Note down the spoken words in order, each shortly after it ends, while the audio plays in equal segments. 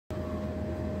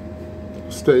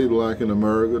Stay black in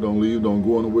America. Don't leave. Don't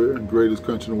go anywhere. Greatest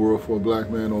country in the world for a black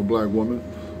man or a black woman.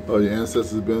 Your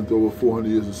ancestors have been through over 400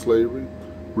 years of slavery,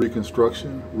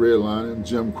 Reconstruction, redlining,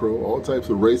 Jim Crow, all types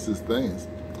of racist things.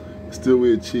 Still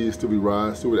we achieve, still we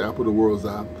rise, still we the apple of the world's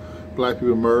eye. Black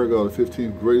people in America are the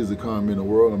 15th greatest economy in the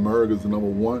world. America is the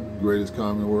 #1 greatest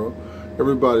economy in the world.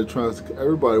 Everybody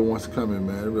wants to come in,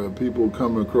 man. People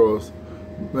coming across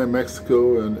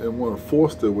Mexico and want to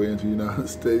force their way into the United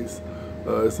States.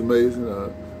 It's amazing.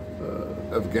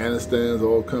 Afghanistan's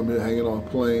all come here hanging on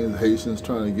planes, Haitians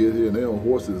trying to get here, and they're on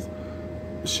horses,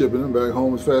 shipping them back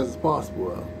home as fast as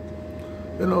possible.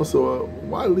 So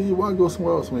why leave? Why go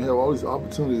somewhere else when you have all these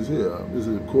opportunities here?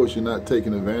 Of course, you're not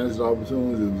taking advantage of the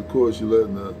opportunities. Of course, you're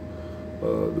letting the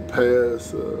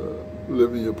past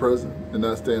live in your present and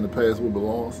not stay in the past where it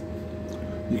belongs.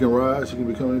 You can rise. You can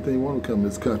become anything you want to become in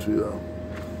this country.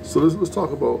 So let's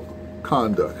talk about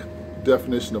conduct.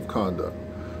 Definition of conduct: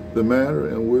 the manner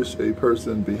in which a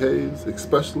person behaves,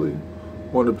 especially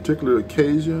on a particular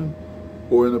occasion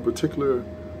or in a particular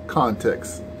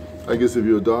context. I guess if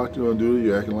you're a doctor on duty,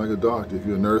 you're acting like a doctor. If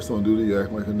you're a nurse on duty, you're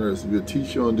acting like a nurse. If you're a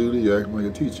teacher on duty, you're acting like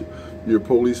a teacher. If you're a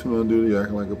policeman on duty, you're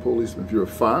acting like a policeman. If you're a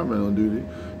fireman on duty,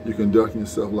 you're conducting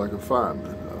yourself like a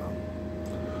fireman,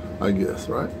 I guess,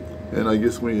 right? And I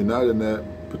guess when you're not in that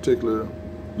particular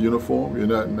uniform, you're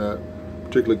not in that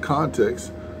particular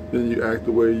context, then you act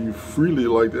the way you freely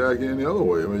like to act any other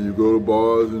way. I mean, you go to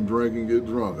bars and drink and get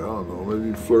drunk. I don't know,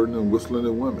 maybe flirting and whistling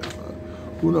at women.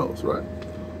 Who knows, right?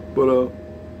 But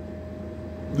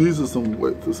these are some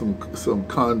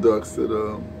conducts that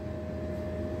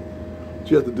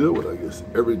you have to deal with, I guess,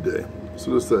 every day.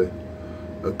 So let's say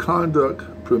a conduct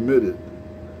permitted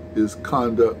is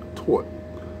conduct taught.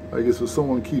 I guess if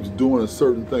someone keeps doing a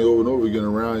certain thing over and over again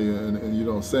around you and you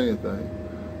don't say anything,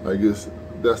 I guess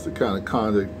that's the kind of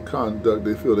conduct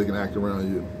they feel they can act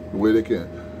around you, the way they can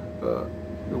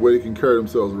carry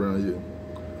themselves around you.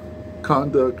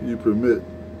 Conduct you permit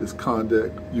is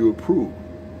conduct you approve.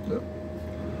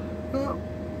 Yeah.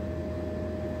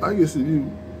 I guess if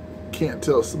you can't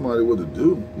tell somebody what to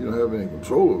do, you don't have any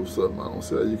control over something, I don't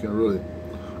see how you can really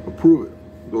approve it,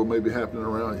 though it may be happening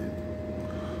around you.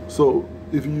 So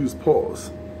if you use pause,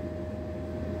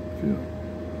 if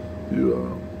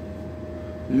you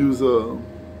use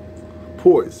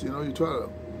poise, you try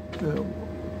to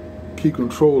keep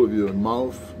control of your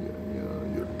mouth,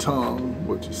 your tongue,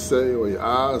 what you say, or your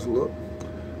eyes look.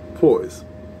 Poise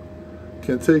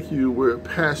can take you where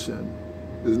passion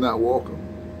is not welcome.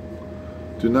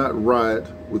 Do not ride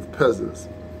with peasants.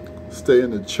 Stay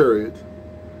in the chariot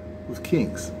with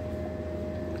kings.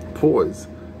 Poise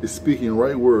is speaking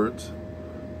right words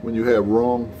when you have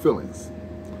wrong feelings.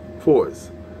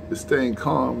 Poise is staying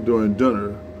calm during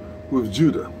dinner with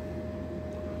Judah.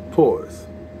 Poise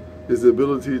is the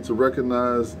ability to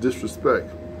recognize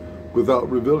disrespect without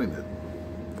revealing it.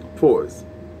 Poise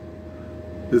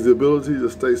is the ability to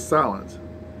stay silent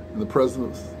in the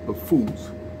presence of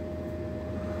fools.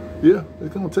 Yeah,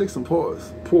 it's gonna take some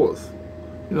pause. Pause.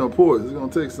 Pause. It's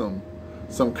gonna take some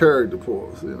character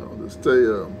pause. To stay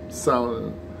silent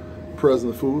in the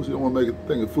presence of fools. You don't want to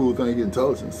make a fool think you're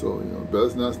intelligent. So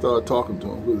best not start talking to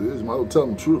him, because you might as well tell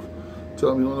him the truth.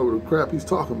 Tell him you don't know what the crap he's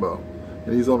talking about,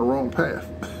 and he's on the wrong path.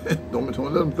 Don't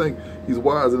let him think he's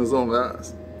wise in his own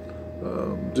eyes.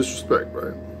 Disrespect,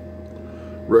 right?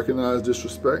 Recognize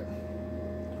disrespect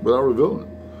without revealing it.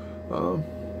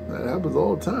 That happens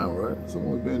all the time, right?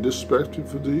 Someone's being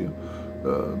disrespectful to you.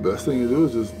 Best thing to do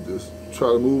is just try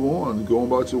to move on and go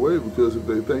about your way, because if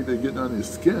they think they're getting under your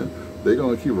skin, they're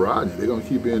going to keep riding you. They're going to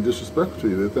keep being disrespectful to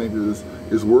you. They think that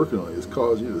it's working on you. It's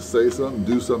causing you to say something,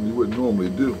 do something you wouldn't normally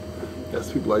do. That's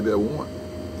people like that want.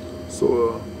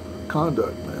 So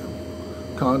conduct, man.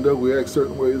 Conduct, we act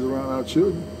certain ways around our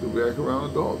children that we act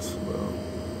around adults.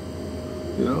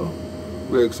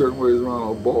 We act certain ways around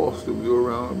our boss that we do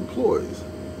around our employees.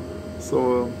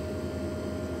 So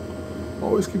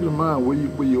always keep in mind where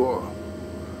you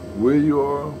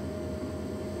are,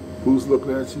 who's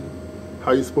looking at you,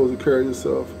 how you're supposed to carry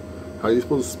yourself, how you're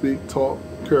supposed to speak, talk,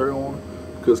 carry on,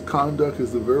 because conduct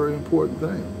is a very important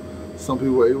thing. Some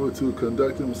people are able to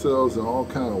conduct themselves in all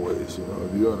kinds of ways.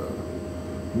 If you're in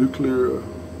a nuclear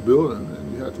building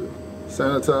and you have to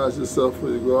sanitize yourself before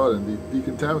you go out and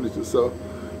decontaminate yourself,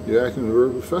 you're acting very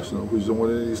professional, because you don't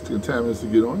want any of these contaminants to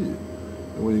get on you.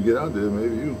 And when you get out there,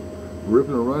 maybe you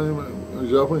ripping and running and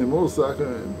jumping on your motorcycle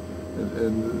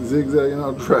and zigzagging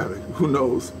out of traffic. Who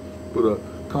knows? But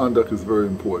conduct is very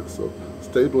important. So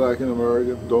stay black in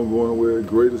America. Don't go anywhere.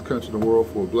 Greatest country in the world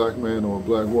for a black man or a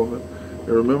black woman. And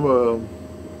remember,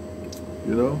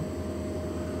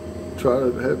 try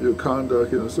to have your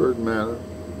conduct in a certain manner.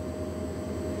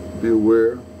 Be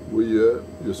aware where you're at,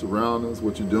 your surroundings,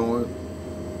 what you're doing,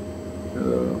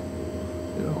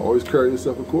 and always carry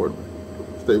yourself accordingly.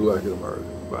 Stay black in America.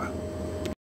 Bye.